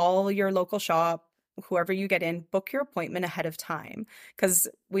call your local shop, whoever you get in, book your appointment ahead of time. Because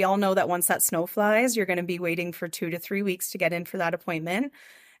we all know that once that snow flies, you're going to be waiting for 2 to 3 weeks to get in for that appointment.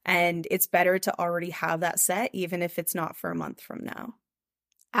 And it's better to already have that set, even if it's not for a month from now.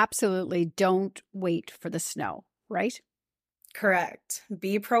 Absolutely. Don't wait for the snow, right? Correct.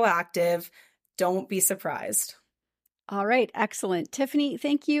 Be proactive. Don't be surprised. All right. Excellent. Tiffany,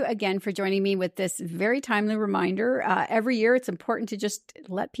 thank you again for joining me with this very timely reminder. Every year, it's important to just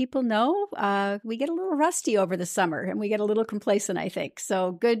let people know we get a little rusty over the summer and we get a little complacent, I think.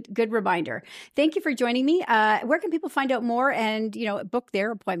 So good reminder. Thank you for joining me. Where can people find out more and, book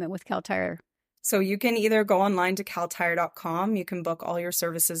their appointment with Cal Tire? So you can either go online to caltire.com, you can book all your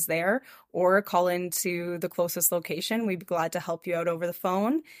services there, or call into the closest location. We'd be glad to help you out over the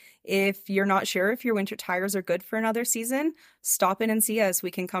phone. If you're not sure if your winter tires are good for another season, stop in and see us.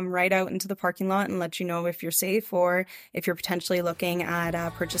 We can come right out into the parking lot and let you know if you're safe or if you're potentially looking at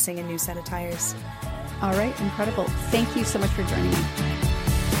purchasing a new set of tires. All right, incredible. Thank you so much for joining me.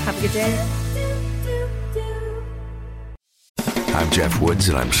 Have a good day. I'm Jeff Woods,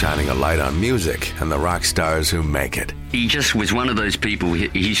 and I'm shining a light on music and the rock stars who make it. He just was one of those people,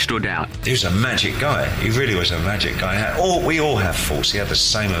 he stood out. He was a magic guy. He really was a magic guy. We all have faults. He had the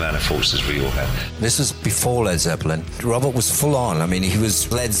same amount of faults as we all had. This was before Led Zeppelin. Robert was full on. I mean, he was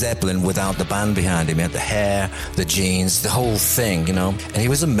Led Zeppelin without the band behind him. He had the hair, the jeans, the whole thing, and he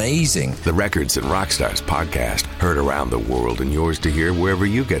was amazing. The Records and Rockstars podcast, heard around the world and yours to hear wherever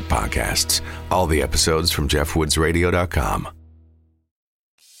you get podcasts. All the episodes from jeffwoodsradio.com.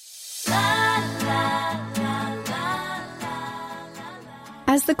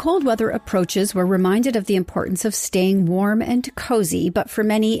 As the cold weather approaches, we're reminded of the importance of staying warm and cozy, but for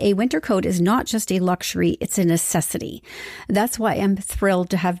many, a winter coat is not just a luxury, it's a necessity. That's why I'm thrilled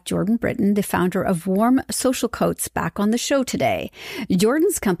to have Jordan Britton, the founder of Warm Social Coats, back on the show today.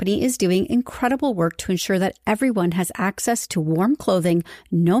 Jordan's company is doing incredible work to ensure that everyone has access to warm clothing,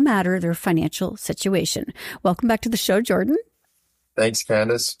 no matter their financial situation. Welcome back to the show, Jordan. Thanks,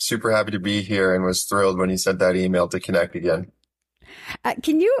 Candace. Super happy to be here and was thrilled when you sent that email to connect again.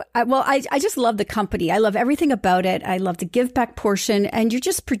 I just love the company. I love everything about it. I love the give back portion, and you're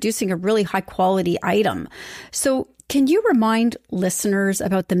just producing a really high quality item. So can you remind listeners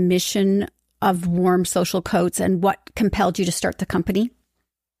about the mission of Warm Social Coats and what compelled you to start the company?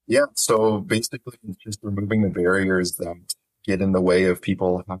 Yeah. So basically it's just removing the barriers that get in the way of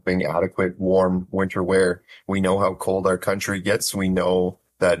people having adequate warm winter wear. We know how cold our country gets. We know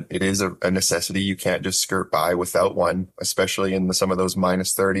that it is a necessity. You can't just skirt by without one, especially in some of those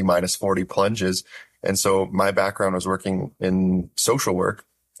minus 30, minus 40 plunges. And so my background was working in social work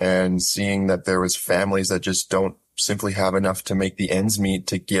and seeing that there was families that just don't simply have enough to make the ends meet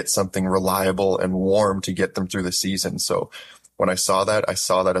to get something reliable and warm to get them through the season. So when I saw that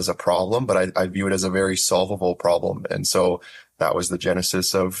as a problem, but I view it as a very solvable problem. And so that was the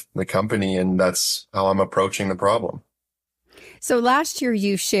genesis of the company, and that's how I'm approaching the problem. So last year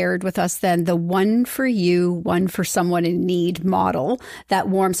you shared with us then the one for you, one for someone in need model that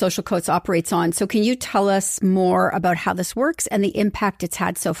Warm Social Coats operates on. So can you tell us more about how this works and the impact it's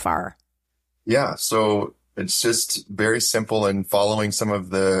had so far? Yeah, so it's just very simple and following some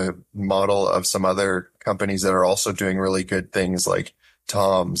of the model of some other companies that are also doing really good things like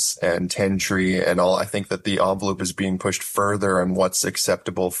Tom's and Ten Tree and all. I think that the envelope is being pushed further on what's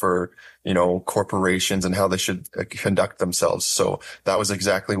acceptable for, corporations and how they should conduct themselves. So that was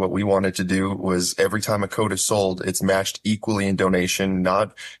exactly what we wanted to do. Was every time a coat is sold, it's matched equally in donation,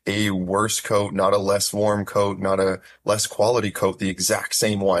 not a worse coat, not a less warm coat, not a less quality coat, the exact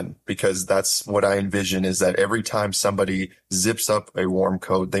same one, because that's what I envision, is that every time somebody zips up a warm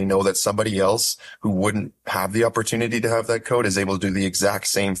coat, they know that somebody else who wouldn't have the opportunity to have that coat is able to do the exact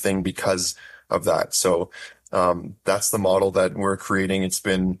same thing because of that. So that's the model that we're creating. It's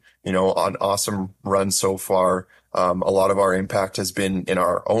been, an awesome run so far. A lot of our impact has been in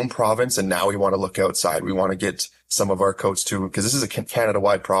our own province, and now we want to look outside. We want to get some of our coats too, because this is a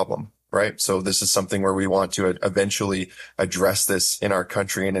Canada-wide problem, right? So this is something where we want to eventually address this in our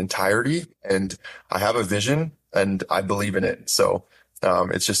country in entirety. And I have a vision and I believe in it. So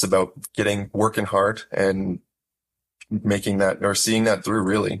it's just about working hard and making that, or seeing that through,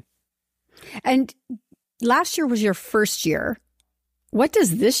 really. And last year was your first year. What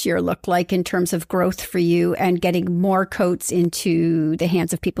does this year look like in terms of growth for you and getting more coats into the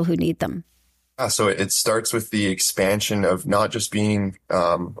hands of people who need them? So it starts with the expansion of not just being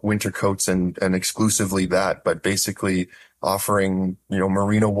winter coats and exclusively that, but basically offering,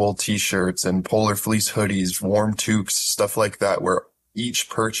 merino wool t-shirts and polar fleece hoodies, warm toques, stuff like that, where each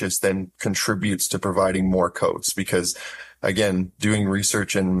purchase then contributes to providing more coats. Because again, doing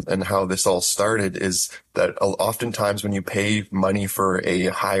research and how this all started is that oftentimes when you pay money for a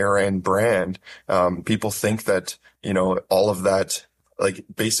higher end brand, people think that, all of that, like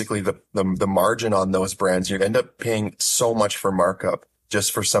basically the margin on those brands, you end up paying so much for markup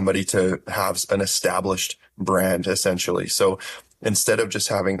just for somebody to have an established brand, essentially. So instead of just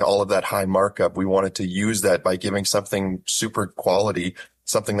having all of that high markup, we wanted to use that by giving something super quality,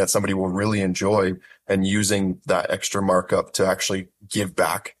 something that somebody will really enjoy, and using that extra markup to actually give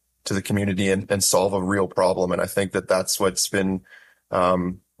back to the community and solve a real problem. And I think that that's what's been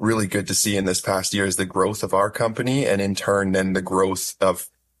really good to see in this past year, is the growth of our company, and in turn then the growth of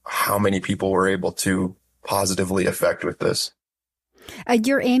how many people we're able to positively affect with this.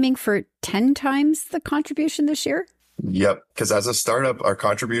 You're aiming for 10 times the contribution this year? Yep. Because as a startup, our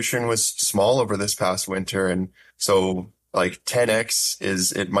contribution was small over this past winter. And so like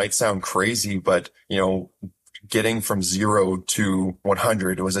 10x it might sound crazy, but getting from 0 to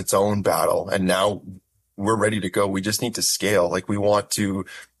 100 was its own battle. And now we're ready to go. We just need to scale. Like, we want to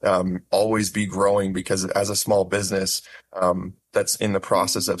always be growing, because as a small business that's in the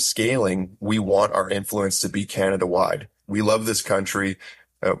process of scaling, we want our influence to be Canada wide. We love this country.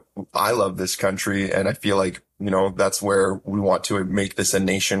 I love this country. And I feel like, that's where we want to make this a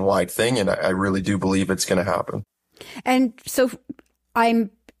nationwide thing. And I really do believe it's going to happen. And so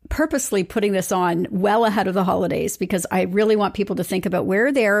I'm purposely putting this on well ahead of the holidays, because I really want people to think about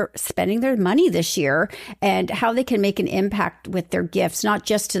where they're spending their money this year and how they can make an impact with their gifts, not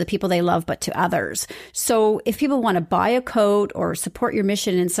just to the people they love, but to others. So if people want to buy a coat or support your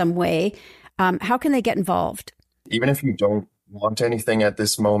mission in some way, how can they get involved? Even if you don't want anything at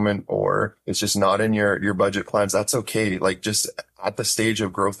this moment, or it's just not in your budget plans, that's okay. Like, just at the stage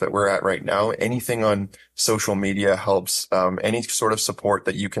of growth that we're at right now, anything on social media helps. Any sort of support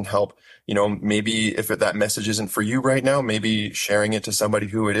that you can help, maybe if that message isn't for you right now, maybe sharing it to somebody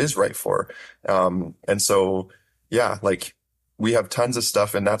who it is right for. And so, yeah, like, we have tons of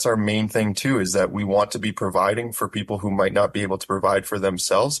stuff. And that's our main thing too, is that we want to be providing for people who might not be able to provide for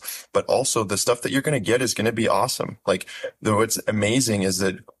themselves, but also the stuff that you're going to get is going to be awesome. Like, what's amazing is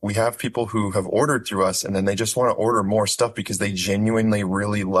that we have people who have ordered through us and then they just want to order more stuff because they genuinely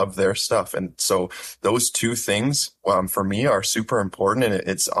really love their stuff. And so those two things, for me, are super important. And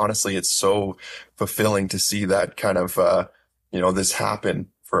it's honestly, it's so fulfilling to see that kind of, this happen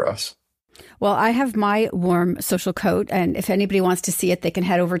for us. Well, I have my warm social coat, and if anybody wants to see it, they can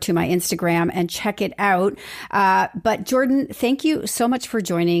head over to my Instagram and check it out. But Jordan, thank you so much for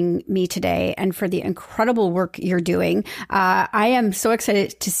joining me today and for the incredible work you're doing. I am so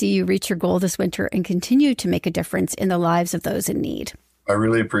excited to see you reach your goal this winter and continue to make a difference in the lives of those in need. I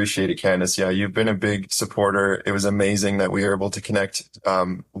really appreciate it, Candace. Yeah, you've been a big supporter. It was amazing that we were able to connect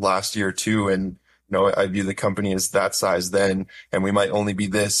last year too, and I view the company as that size then, and we might only be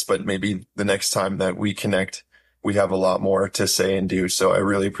this, but maybe the next time that we connect, we have a lot more to say and do. So I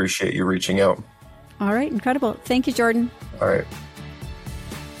really appreciate you reaching out. All right. Incredible. Thank you, Jordan. All right.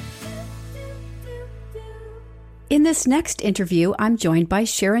 In this next interview, I'm joined by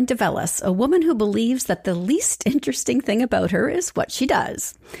Sharon DeVellis, a woman who believes that the least interesting thing about her is what she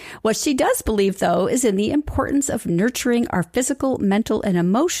does. What she does believe, though, is in the importance of nurturing our physical, mental, and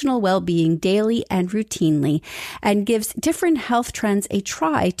emotional well-being daily and routinely, and gives different health trends a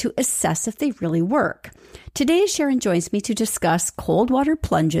try to assess if they really work. Today, Sharon joins me to discuss cold water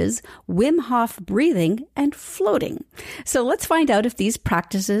plunges, Wim Hof breathing, and floating. So let's find out if these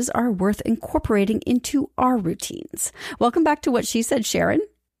practices are worth incorporating into our routines. Welcome back to What She Said, Sharon.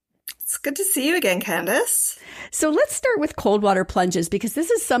 It's good to see you again, Candace. So let's start with cold water plunges, because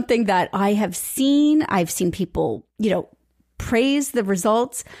this is something that I have seen. I've seen people, praise the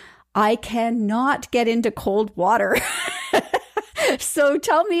results. I cannot get into cold water. So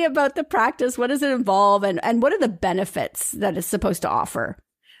tell me about the practice. What does it involve, and what are the benefits that it's supposed to offer?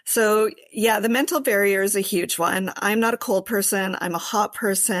 So yeah, the mental barrier is a huge one. I'm not a cold person. I'm a hot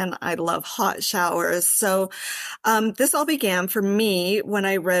person. I love hot showers. So this all began for me when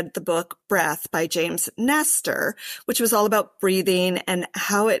I read the book Breath by James Nestor, which was all about breathing and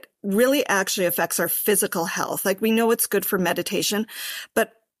how it really actually affects our physical health. Like, we know it's good for meditation,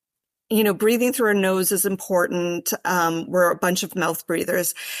 but breathing through our nose is important. We're a bunch of mouth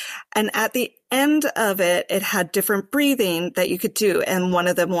breathers. And at the end of it, it had different breathing that you could do. And one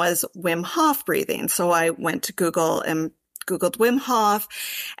of them was Wim Hof breathing. So I went to Google and Googled Wim Hof.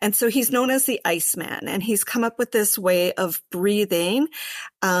 And so he's known as the Iceman. And he's come up with this way of breathing,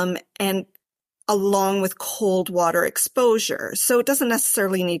 and along with cold water exposure. So it doesn't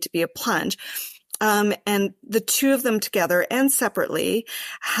necessarily need to be a plunge. And the two of them together and separately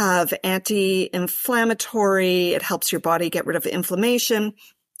have anti-inflammatory. It helps your body get rid of inflammation,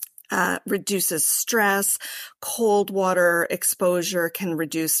 reduces stress. Cold water exposure can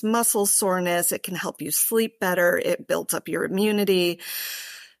reduce muscle soreness. It can help you sleep better. It builds up your immunity.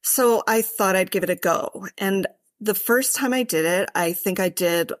 So I thought I'd give it a go. And the first time I did it, I think I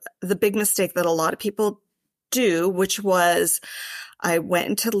did the big mistake that a lot of people do, which was I went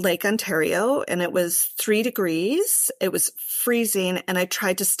into Lake Ontario and it was 3 degrees. It was freezing and I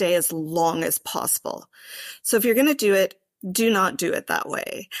tried to stay as long as possible. So if you're going to do it, do not do it that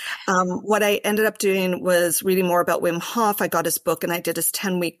way. What I ended up doing was reading more about Wim Hof. I got his book and I did his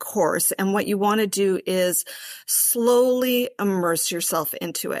 10-week course. And what you want to do is slowly immerse yourself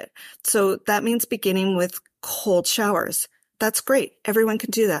into it. So that means beginning with cold showers. That's great. Everyone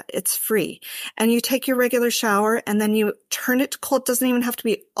can do that. It's free. And you take your regular shower and then you turn it to cold. It doesn't even have to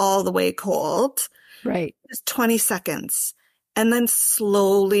be all the way cold. Right. Just 20 seconds. And then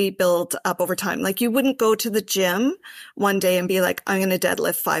slowly build up over time. Like, you wouldn't go to the gym one day and be like, I'm going to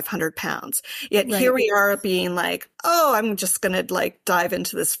deadlift 500 pounds. Yet right. Here we are being like, oh, I'm just going to dive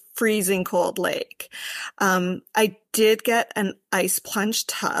into this freezing cold lake. I did get an ice plunge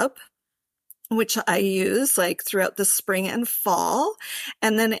tub, which I use throughout the spring and fall.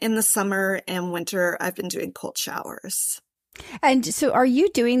 And then in the summer and winter, I've been doing cold showers. And so are you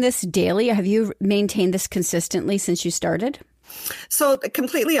doing this daily? Have you maintained this consistently since you started? So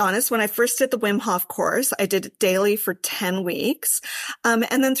completely honest, when I first did the Wim Hof course, I did it daily for 10 weeks. And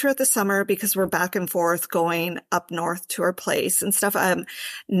then throughout the summer, because we're back and forth going up north to our place and stuff,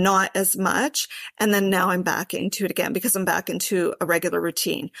 not as much. And then now I'm back into it again because I'm back into a regular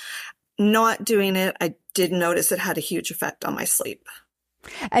routine. Not doing it, I did notice it had a huge effect on my sleep.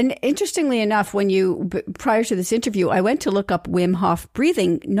 And interestingly enough, prior to this interview, I went to look up Wim Hof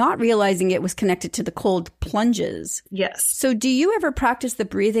breathing, not realizing it was connected to the cold plunges. Yes. So do you ever practice the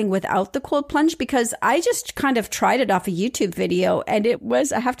breathing without the cold plunge? Because I just kind of tried it off a YouTube video and it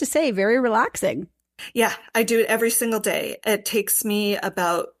was, I have to say, very relaxing. Yeah, I do it every single day. It takes me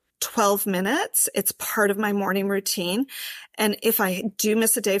about 12 minutes. It's part of my morning routine. And if I do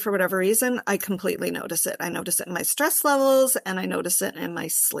miss a day for whatever reason, I completely notice it. I notice it in my stress levels and I notice it in my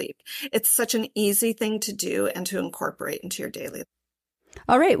sleep. It's such an easy thing to do and to incorporate into your daily life.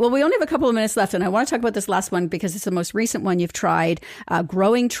 All right. Well, we only have a couple of minutes left, and I want to talk about this last one because it's the most recent one you've tried,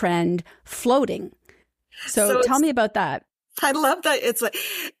 growing trend, floating. So tell me about that. I love that.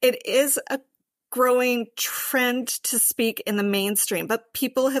 It is a growing trend to speak in the mainstream, but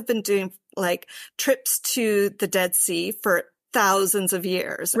people have been doing like trips to the Dead Sea for thousands of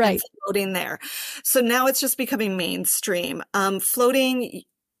years, right? And floating there. So now it's just becoming mainstream. Floating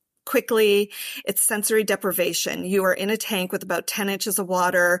quickly, it's sensory deprivation. You are in a tank with about 10 inches of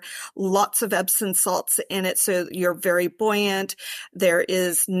water, lots of Epsom salts in it, so you're very buoyant. There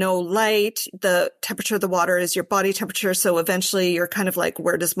is no light. The temperature of the water is your body temperature, so eventually you're kind of like,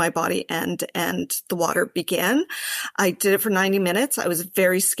 where does my body end and the water begin? I did it for 90 minutes. I was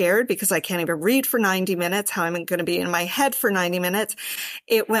very scared because I can't even read for 90 minutes, how I'm going to be in my head for 90 minutes.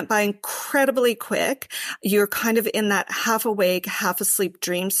 It went by incredibly quick. You're kind of in that half awake, half asleep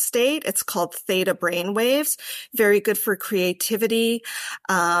dream state. It's called theta brainwaves. Very good for creativity.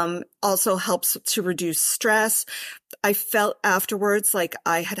 Also helps to reduce stress. I felt afterwards like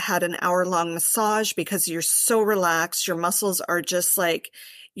I had an hour-long massage because you're so relaxed. Your muscles are just like,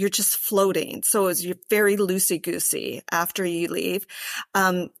 you're just floating. So you're very loosey-goosey after you leave.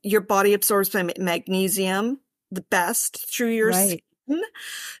 Your body absorbs magnesium the best through your skin.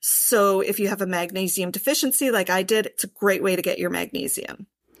 So if you have a magnesium deficiency like I did, it's a great way to get your magnesium.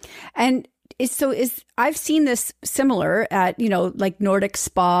 And I've seen this similar at, like Nordic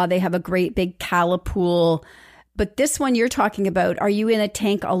Spa. They have a great big Cala pool. But this one you're talking about, are you in a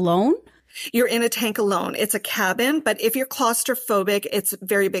tank alone? You're in a tank alone. It's a cabin, but if you're claustrophobic, it's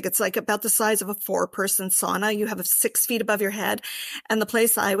very big. It's like about the size of a 4-person sauna. You have 6 feet above your head. And the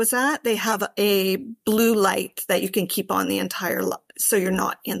place I was at, they have a blue light that you can keep on the entire so you're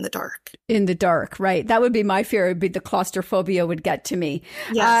not in the dark. In the dark, right. That would be my fear. It would be the claustrophobia would get to me.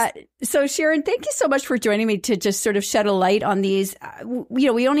 Yes. So Sharon, thank you so much for joining me to just sort of shed a light on these.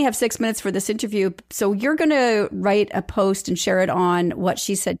 We only have 6 minutes for this interview. So you're going to write a post and share it on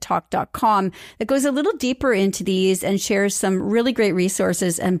whatshesaidtalk.com that goes a little deeper into these and shares some really great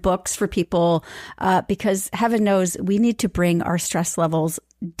resources and books for people because heaven knows we need to bring our stress levels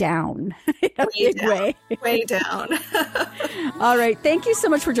down in a big way. Way down. All right. Thank you so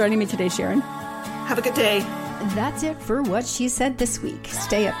much for joining me today, Sharon. Have a good day. That's it for What She Said this week.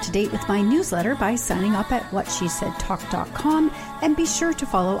 Stay up to date with my newsletter by signing up at whatshesaidtalk.com and be sure to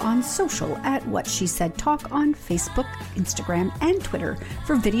follow on social at What She Said Talk on Facebook, Instagram, and Twitter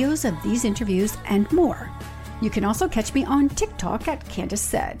for videos of these interviews and more. You can also catch me on TikTok at Candace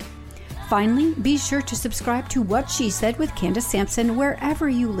Said. Finally, be sure to subscribe to What She Said with Candace Sampson wherever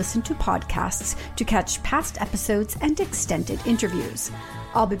you listen to podcasts to catch past episodes and extended interviews.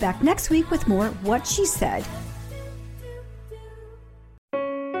 I'll be back next week with more What She Said.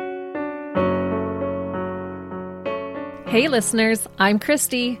 Hey listeners, I'm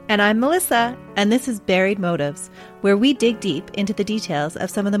Christy. And I'm Melissa. And this is Buried Motives, where we dig deep into the details of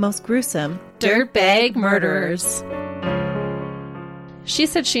some of the most gruesome dirtbag murderers. She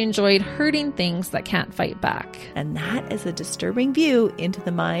said she enjoyed hurting things that can't fight back. And that is a disturbing view into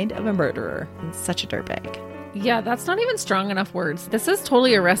the mind of a murderer. And such a dirtbag. Yeah, that's not even strong enough words. This is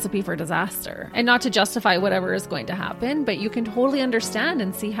totally a recipe for disaster. And not to justify whatever is going to happen, but you can totally understand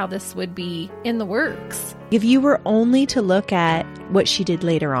and see how this would be in the works. If you were only to look at what she did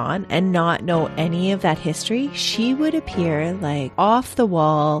later on and not know any of that history, she would appear like off the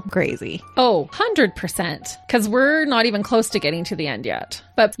wall crazy. Oh, 100%. Because we're not even close to getting to the end yet.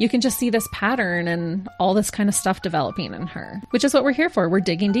 But you can just see this pattern and all this kind of stuff developing in her, which is what we're here for. We're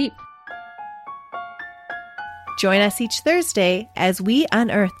digging deep. Join us each Thursday as we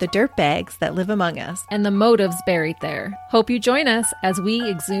unearth the dirtbags that live among us and the motives buried there. Hope you join us as we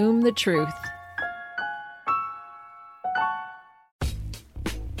exhume the truth.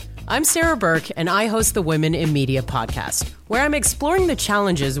 I'm Sarah Burke, and I host the Women in Media podcast, where I'm exploring the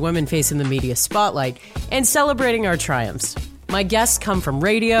challenges women face in the media spotlight and celebrating our triumphs. My guests come from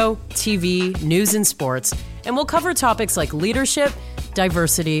radio, TV, news, and sports, and we'll cover topics like leadership,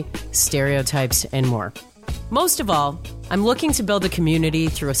 diversity, stereotypes, and more. Most of all, I'm looking to build a community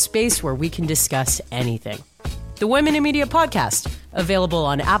through a space where we can discuss anything. The Women in Media podcast, available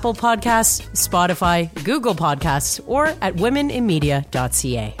on Apple Podcasts, Spotify, Google Podcasts, or at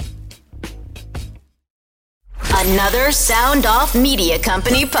womeninmedia.ca. Another Sound Off Media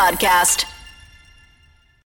Company podcast.